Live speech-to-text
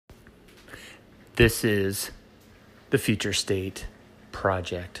This is the Future State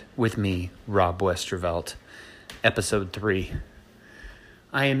Project with me, Rob Westervelt, episode 3.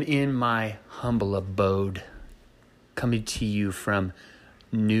 I am in my humble abode, coming to you from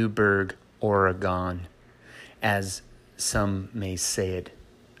Newberg, Oregon, as some may say it,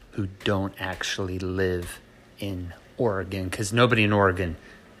 who don't actually live in Oregon, because nobody in Oregon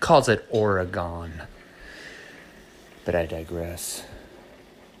calls it Oregon. But I digress.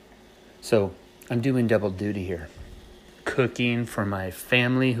 So I'm doing double duty here. Cooking for my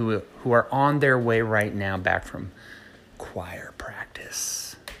family who are on their way right now back from choir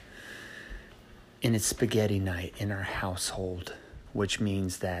practice. And it's spaghetti night in our household, which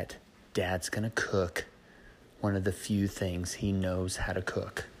means that Dad's going to cook one of the few things he knows how to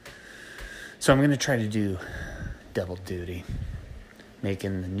cook. So I'm going to try to do double duty.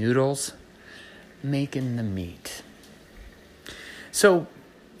 Making the noodles, making the meat. So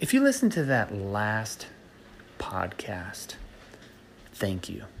if you listen to that last podcast, thank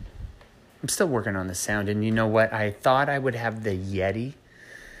you. I'm still working on the sound, and you know what? I thought I would have the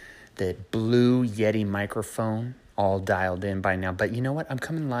blue Yeti microphone all dialed in by now, but you know what? I'm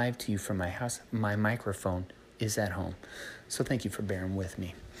coming live to you from my house. My microphone is at home, so thank you for bearing with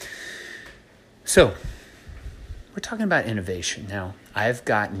me. So we're talking about innovation now. I've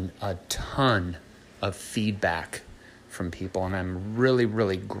gotten a ton of feedback from people, and I'm really,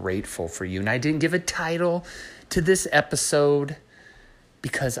 really grateful for you. And I didn't give a title to this episode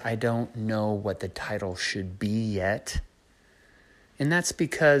because I don't know what the title should be yet. And that's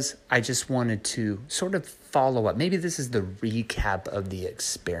because I just wanted to sort of follow up. Maybe this is the recap of the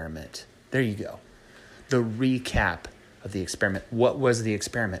experiment. There you go. The recap of the experiment. What was the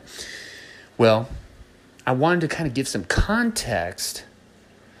experiment? Well, I wanted to kind of give some context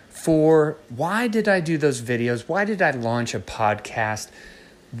for why did I do those videos? Why did I launch a podcast?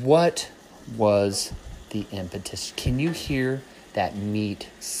 What was the impetus? Can you hear that meat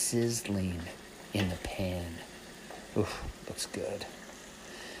sizzling in the pan? Oof, looks good.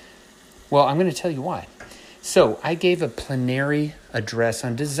 Well, I'm going to tell you why. So I gave a plenary address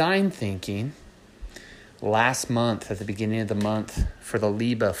on design thinking last month, at the beginning of the month, for the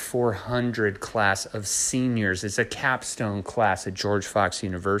LIBA 400 class of seniors. It's a capstone class at George Fox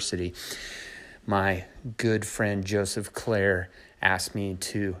University. My good friend Joseph Clare asked me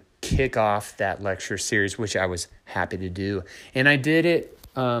to kick off that lecture series, which I was happy to do. And I did it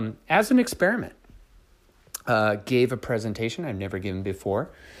as an experiment. Gave a presentation I've never given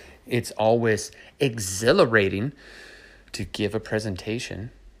before. It's always exhilarating to give a presentation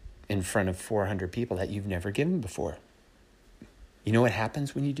in front of 400 people that you've never given before. You know what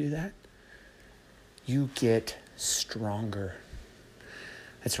happens when you do that? You get stronger.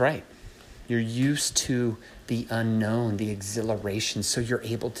 That's right. You're used to the unknown, the exhilaration, so you're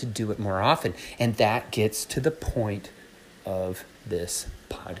able to do it more often. And that gets to the point of this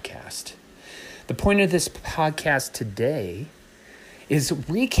podcast. The point of this podcast today is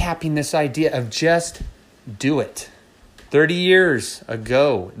recapping this idea of just do it. 30 years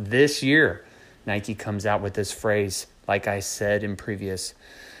ago this year, Nike comes out with this phrase, like I said in a previous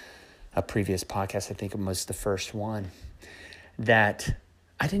podcast, I think it was the first one, that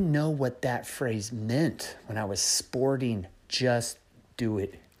I didn't know what that phrase meant when I was sporting just do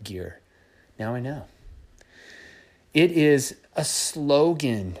it gear. Now I know. It is a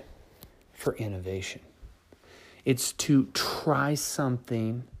slogan for innovation. It's to try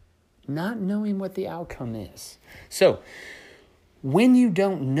something not knowing what the outcome is. So, when you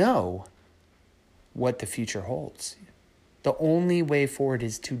don't know what the future holds, the only way forward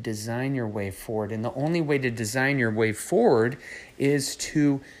is to design your way forward. And the only way to design your way forward is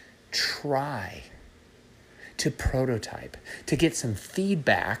to try, to prototype, to get some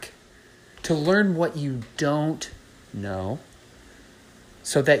feedback, to learn what you don't know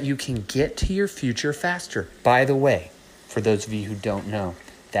so that you can get to your future faster. By the way, for those of you who don't know,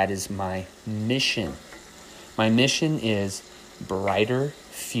 that is my mission. My mission is brighter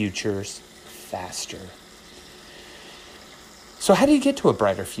futures faster. So how do you get to a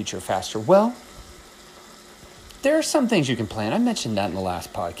brighter future faster? Well, there are some things you can plan. I mentioned that in the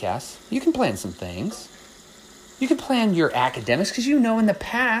last podcast. You can plan some things. You can plan your academics because you know in the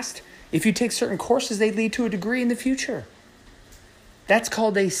past, if you take certain courses, they lead to a degree in the future. That's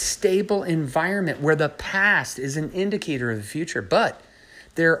called a stable environment where the past is an indicator of the future. But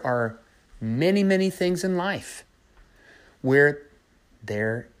there are many, many things in life where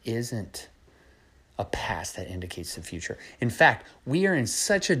there isn't a past that indicates the future. In fact, we are in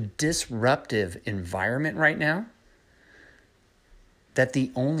such a disruptive environment right now that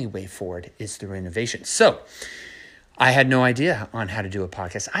the only way forward is through innovation. So I had no idea on how to do a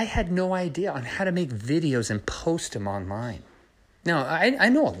podcast. I had no idea on how to make videos and post them online. Now, I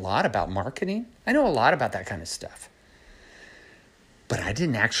know a lot about marketing. I know a lot about that kind of stuff. But I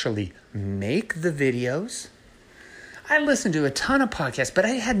didn't actually make the videos. I listened to a ton of podcasts, but I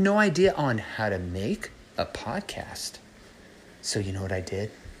had no idea on how to make a podcast. So you know what I did?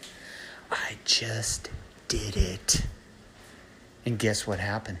 I just did it. And guess what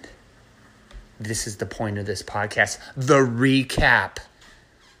happened? This is the point of this podcast, the recap.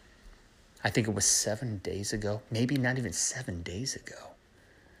 I think it was 7 days ago, maybe not even 7 days ago.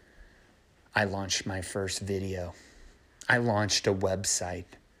 I launched my first video. I launched a website.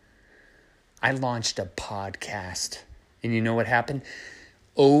 I launched a podcast. And you know what happened?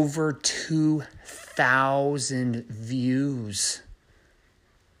 Over 2,000 views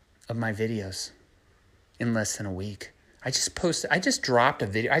of my videos in less than a week. I just dropped a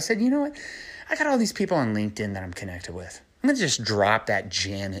video. I said, you know what? I got all these people on LinkedIn that I'm connected with. I'm going to just drop that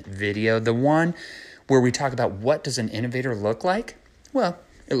Janet video, the one where we talk about what does an innovator look like? Well,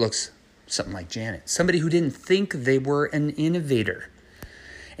 it looks something like Janet, somebody who didn't think they were an innovator.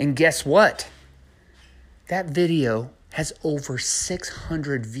 And guess what? That video has over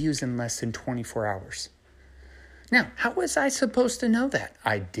 600 views in less than 24 hours. Now, how was I supposed to know that?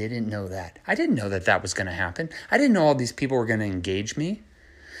 I didn't know that. I didn't know that that was going to happen. I didn't know all these people were going to engage me.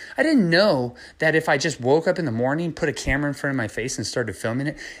 I didn't know that if I just woke up in the morning, put a camera in front of my face and started filming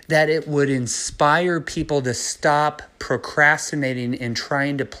it, that it would inspire people to stop procrastinating and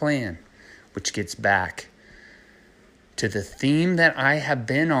trying to plan, which gets back to the theme that I have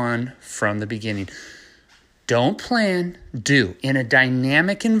been on from the beginning. Don't plan, do. In a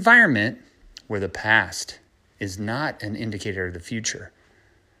dynamic environment where the past is not an indicator of the future,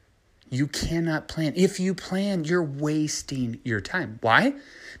 you cannot plan. If you plan, you're wasting your time. Why?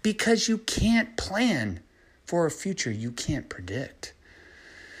 Because you can't plan for a future you can't predict.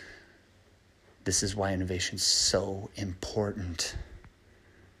 This is why innovation is so important.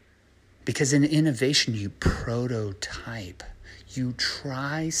 Because in innovation, you prototype. You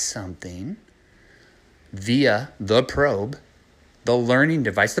try something via the probe, the learning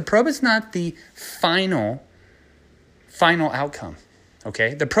device. The probe is not the final outcome.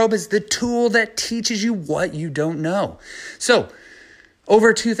 Okay? The probe is the tool that teaches you what you don't know. So,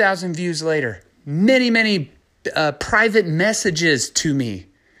 over 2,000 views later, many private messages to me.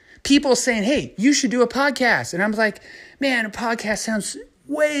 People saying, hey, you should do a podcast. And I'm like, man, a podcast sounds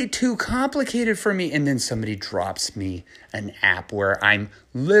way too complicated for me. And then somebody drops me an app where I'm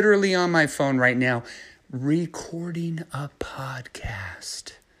literally on my phone right now recording a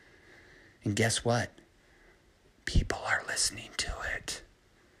podcast. And guess what? People are listening to it.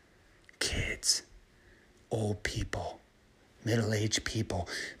 Kids, old people, middle-aged people,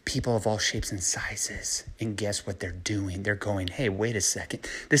 people of all shapes and sizes. And guess what they're doing? They're going, hey, wait a second.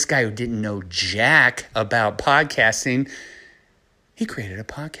 This guy who didn't know jack about podcasting, he created a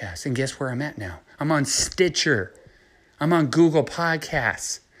podcast. And guess where I'm at now? I'm on Stitcher. I'm on Google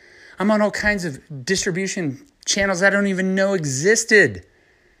Podcasts. I'm on all kinds of distribution channels I don't even know existed.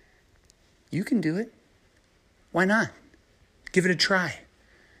 You can do it. Why not? Give it a try.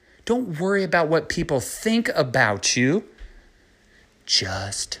 Don't worry about what people think about you.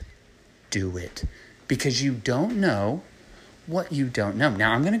 Just do it. Because you don't know what you don't know.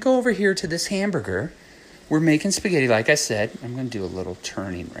 Now, I'm going to go over here to this hamburger. We're making spaghetti, like I said. I'm going to do a little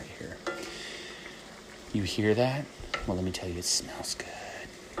turning right here. You hear that? Well, let me tell you, it smells good.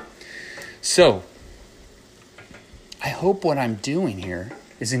 So, I hope what I'm doing here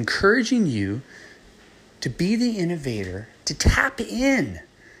is encouraging you to be the innovator, to tap in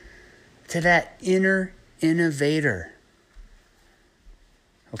to that inner innovator.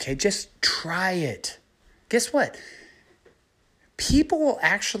 Okay, just try it. Guess what? People will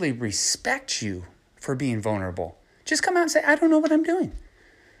actually respect you for being vulnerable. Just come out and say, I don't know what I'm doing.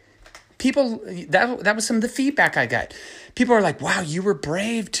 People, that was some of the feedback I got. People are like, wow, you were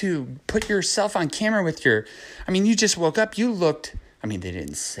brave to put yourself on camera with you just woke up, you looked, they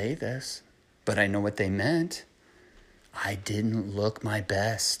didn't say this, but I know what they meant. I didn't look my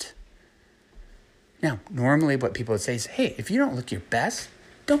best. Now, normally what people would say is, hey, if you don't look your best,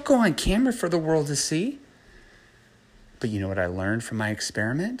 don't go on camera for the world to see. But you know what I learned from my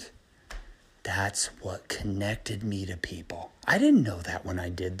experiment? That's what connected me to people. I didn't know that when I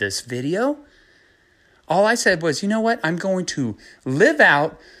did this video. All I said was, you know what? I'm going to live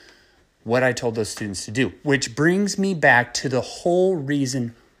out what I told those students to do, which brings me back to the whole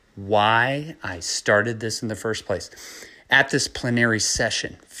reason why I started this in the first place. At this plenary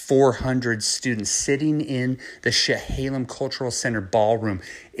session, 400 students sitting in the Chehalem Cultural Center ballroom.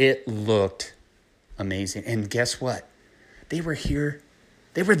 It looked amazing. And guess what? They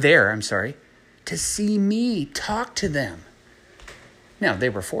were there, to see me talk to them. Now, they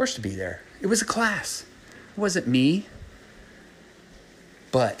were forced to be there. It was a class. It wasn't me.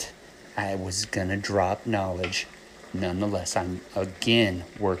 But I was going to drop knowledge. Nonetheless, I'm again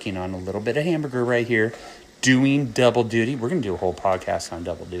working on a little bit of hamburger right here, doing double duty. We're going to do a whole podcast on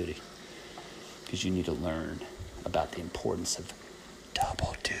double duty because you need to learn about the importance of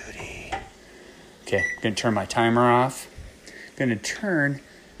double duty. Okay, I'm going to turn my timer off. I'm going to turn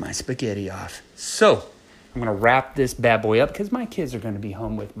my spaghetti off. So I'm going to wrap this bad boy up because my kids are going to be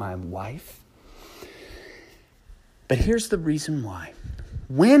home with my wife. But here's the reason why.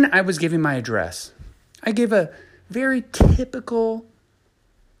 When I was giving my address, I gave a very typical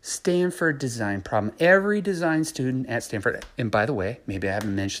Stanford design problem. Every design student at Stanford, and by the way, maybe I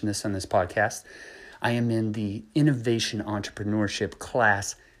haven't mentioned this on this podcast, I am in the Innovation Entrepreneurship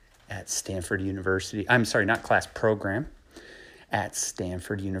class at Stanford University. I'm sorry, not class, program at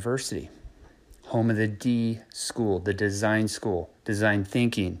Stanford University. Home of the D school, the design school, design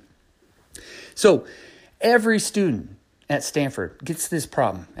thinking. So every student at Stanford gets this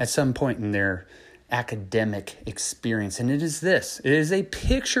problem at some point in their academic experience. And it is this. It is a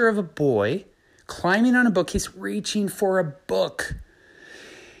picture of a boy climbing on a bookcase, reaching for a book.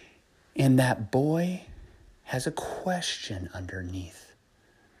 And that boy has a question underneath.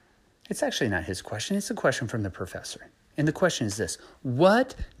 It's actually not his question. It's a question from the professor. And the question is this: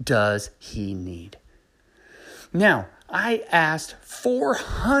 what does he need? Now, I asked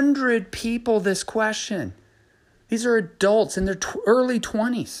 400 people this question. These are adults in their early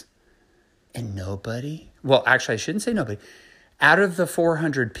 20s. And nobody, well, actually, I shouldn't say nobody. Out of the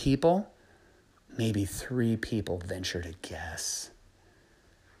 400 people, maybe 3 people ventured a guess.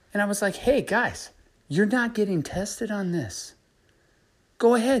 And I was like, hey, guys, you're not getting tested on this.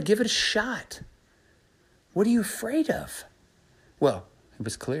 Go ahead, give it a shot. What are you afraid of? Well, it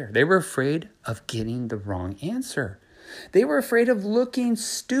was clear. They were afraid of getting the wrong answer. They were afraid of looking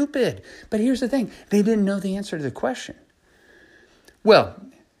stupid. But here's the thing. They didn't know the answer to the question. Well,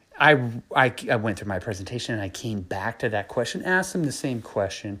 I went through my presentation and I came back to that question, asked them the same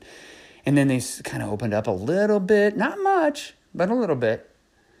question. And then they kind of opened up a little bit, not much, but a little bit.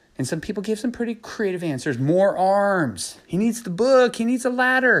 And some people gave some pretty creative answers. More arms. He needs the book. He needs a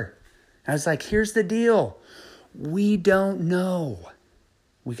ladder. I was like, here's the deal. We don't know.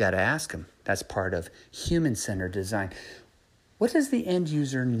 We got to ask him. That's part of human-centered design. What does the end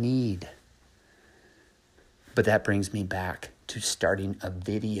user need? But that brings me back to starting a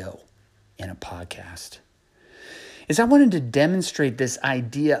video and a podcast. Is I wanted to demonstrate this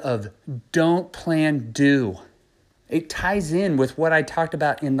idea of don't plan, do. It ties in with what I talked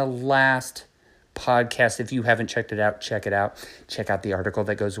about in the last podcast. If you haven't checked it out, check it out. Check out the article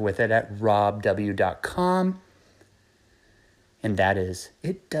that goes with it at robw.com. And that is,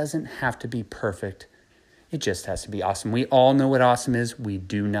 it doesn't have to be perfect. It just has to be awesome. We all know what awesome is. We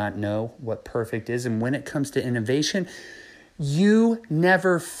do not know what perfect is. And when it comes to innovation, you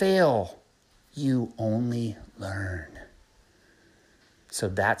never fail. You only learn. So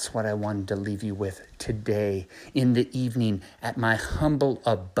that's what I wanted to leave you with today in the evening at my humble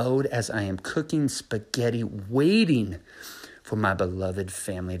abode as I am cooking spaghetti, waiting for my beloved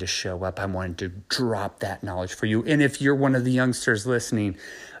family to show up. I wanted to drop that knowledge for you. And if you're one of the youngsters listening,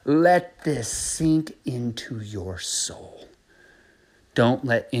 let this sink into your soul. Don't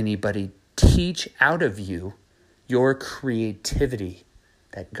let anybody teach out of you your creativity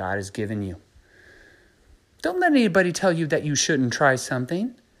that God has given you. Don't let anybody tell you that you shouldn't try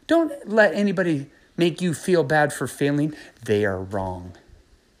something. Don't let anybody make you feel bad for failing. They are wrong.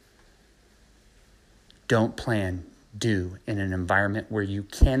 Don't plan, do in an environment where you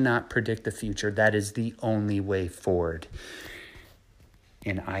cannot predict the future. That is the only way forward.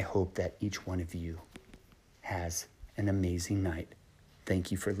 And I hope that each one of you has an amazing night. Thank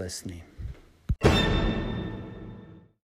you for listening.